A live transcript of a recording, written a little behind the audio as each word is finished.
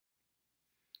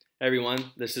Hey everyone,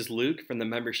 this is Luke from the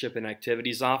Membership and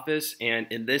Activities Office, and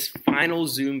in this final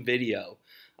Zoom video,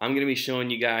 I'm going to be showing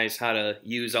you guys how to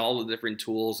use all the different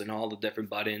tools and all the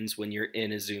different buttons when you're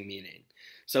in a Zoom meeting.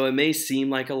 So it may seem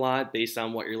like a lot based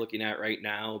on what you're looking at right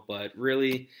now, but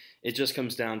really it just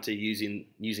comes down to using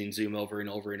Zoom over and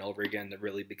over and over again to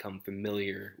really become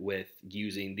familiar with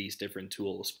using these different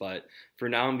tools. But for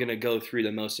now, I'm going to go through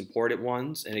the most important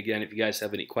ones, and again, if you guys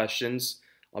have any questions,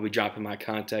 I'll be dropping my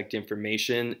contact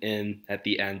information in at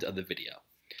the end of the video.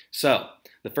 So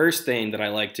the first thing that I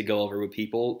like to go over with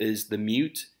people is the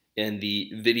mute and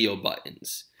the video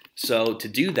buttons. So to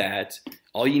do that,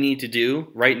 all you need to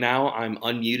do, right now I'm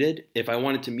unmuted. If I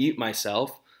wanted to mute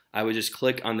myself, I would just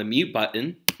click on the mute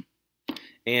button,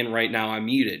 and right now I'm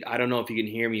muted. I don't know if you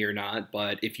can hear me or not,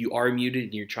 but if you are muted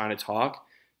and you're trying to talk,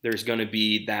 there's going to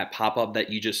be that pop-up that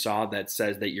you just saw that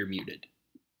says that you're muted.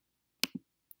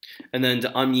 And then to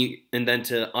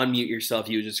unmute yourself,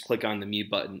 you would just click on the mute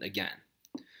button again.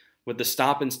 With the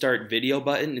stop and start video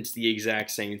button, it's the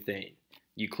exact same thing.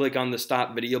 You click on the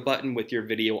stop video button with your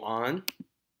video on,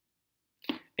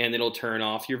 and it'll turn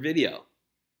off your video.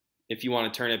 If you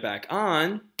want to turn it back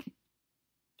on,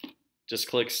 just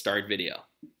click start video.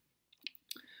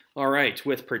 All right,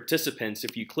 with participants,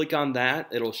 if you click on that,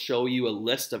 it'll show you a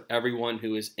list of everyone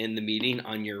who is in the meeting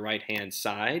on your right-hand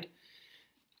side.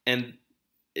 And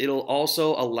it'll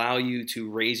also allow you to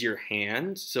raise your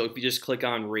hand. So if you just click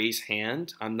on raise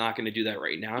hand, I'm not going to do that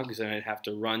right now because then I'd have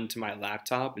to run to my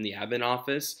laptop in the admin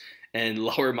office and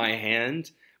lower my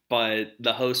hand. But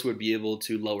the host would be able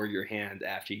to lower your hand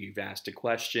after you've asked a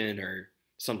question or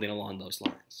something along those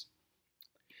lines.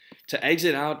 To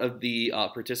exit out of the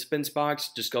participants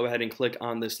box, just go ahead and click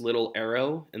on this little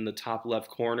arrow in the top left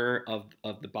corner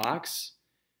of the box.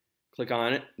 Click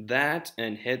on it, that,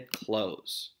 and hit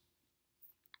close.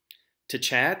 To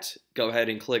chat, go ahead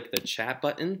and click the chat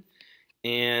button,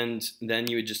 and then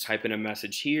you would just type in a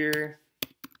message here.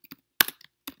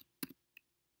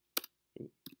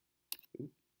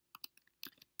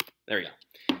 There we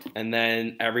go. And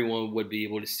then everyone would be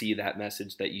able to see that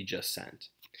message that you just sent.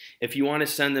 If you want to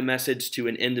send the message to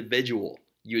an individual,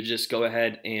 you would just go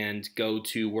ahead and go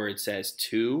to where it says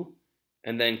to,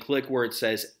 and then click where it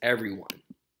says everyone.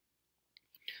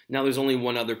 Now there's only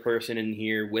one other person in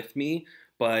here with me,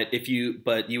 but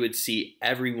you would see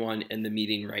everyone in the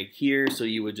meeting right here, so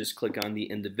you would just click on the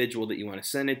individual that you want to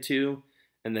send it to,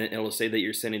 and then it will say that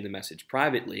you're sending the message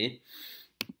privately.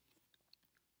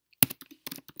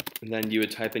 And then you would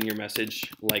type in your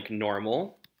message like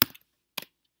normal.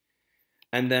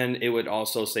 And then it would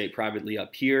also say privately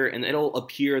up here, and it'll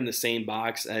appear in the same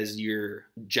box as your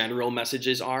general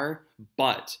messages are,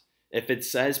 but if it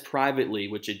says privately,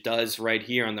 which it does right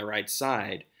here on the right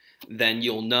side, then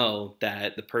you'll know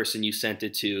that the person you sent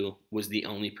it to was the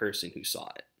only person who saw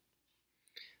it.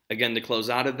 Again, to close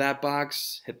out of that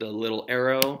box, hit the little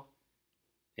arrow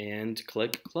and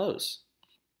click close.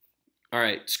 All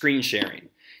right, screen sharing.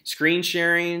 Screen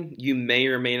sharing you may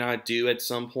or may not do at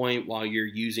some point while you're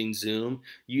using Zoom.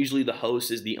 Usually the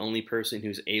host is the only person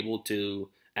who's able to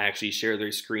actually share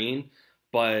their screen,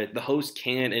 but the host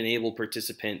can enable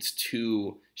participants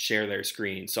to share their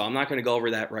screen. So I'm not going to go over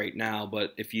that right now,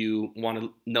 but if you want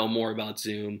to know more about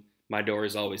Zoom, my door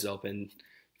is always open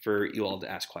for you all to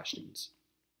ask questions.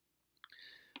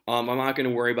 I'm not going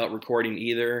to worry about recording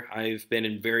either. I've been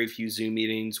in very few Zoom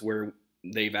meetings where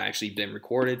they've actually been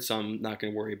recorded, so I'm not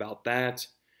going to worry about that.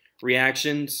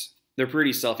 Reactions, they're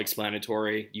pretty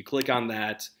self-explanatory. You click on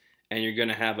that, and you're going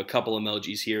to have a couple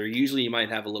emojis here. Usually you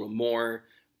might have a little more,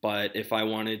 but if I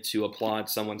wanted to applaud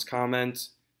someone's comment,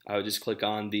 I would just click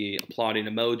on the applauding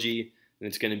emoji, and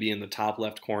it's going to be in the top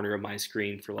left corner of my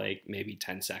screen for like maybe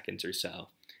 10 seconds or so,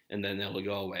 and then it'll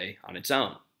go away on its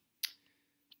own.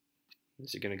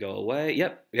 Is it going to go away?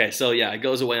 Yep. Okay, so yeah, it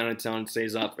goes away on its own,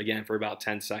 stays up again for about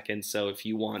 10 seconds. So if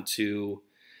you want to,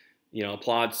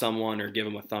 applaud someone or give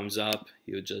them a thumbs up,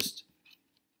 you would just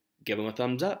give them a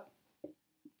thumbs up.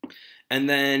 And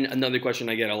then another question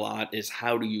I get a lot is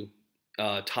how do you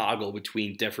toggle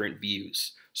between different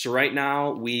views? So right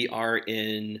now we are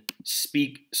in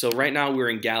we're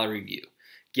in gallery view.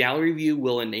 Gallery view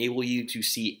will enable you to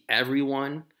see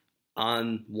everyone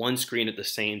on one screen at the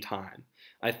same time.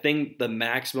 I think the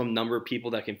maximum number of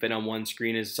people that can fit on one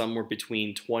screen is somewhere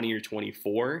between 20 or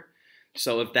 24.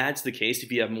 So if that's the case,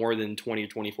 if you have more than 20 or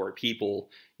 24 people,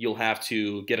 you'll have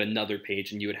to get another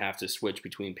page and you would have to switch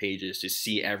between pages to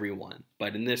see everyone.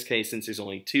 But in this case, since there's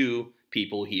only 2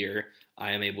 people here,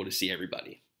 I am able to see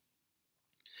everybody.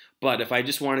 But if I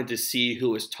just wanted to see who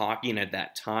was talking at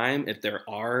that time, if there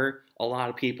are a lot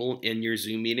of people in your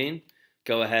Zoom meeting,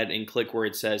 go ahead and click where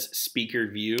it says speaker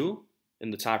view,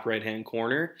 in the top right-hand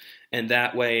corner. And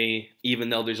that way, even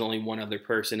though there's only one other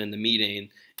person in the meeting,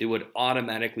 it would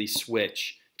automatically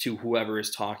switch to whoever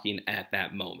is talking at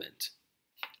that moment.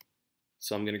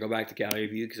 So I'm going to go back to gallery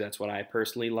view because that's what I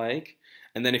personally like.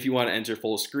 And then if you want to enter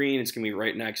full screen, it's going to be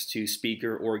right next to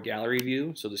speaker or gallery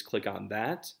view. So just click on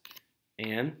that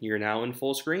and you're now in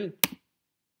full screen.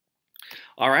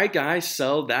 All right, guys,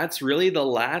 so that's really the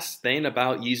last thing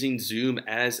about using Zoom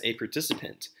as a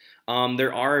participant.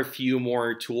 There are a few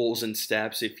more tools and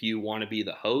steps if you want to be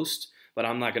the host, but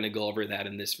I'm not going to go over that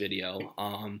in this video.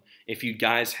 If you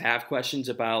guys have questions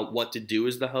about what to do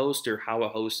as the host or how a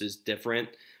host is different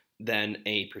than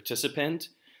a participant,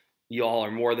 you all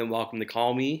are more than welcome to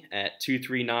call me at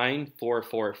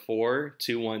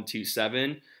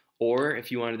 239-444-2127, or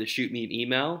if you wanted to shoot me an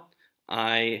email,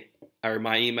 my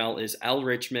email is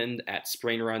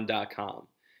lrichmond@springrun.com.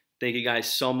 Thank you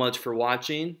guys so much for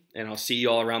watching, and I'll see you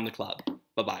all around the club.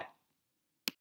 Bye-bye.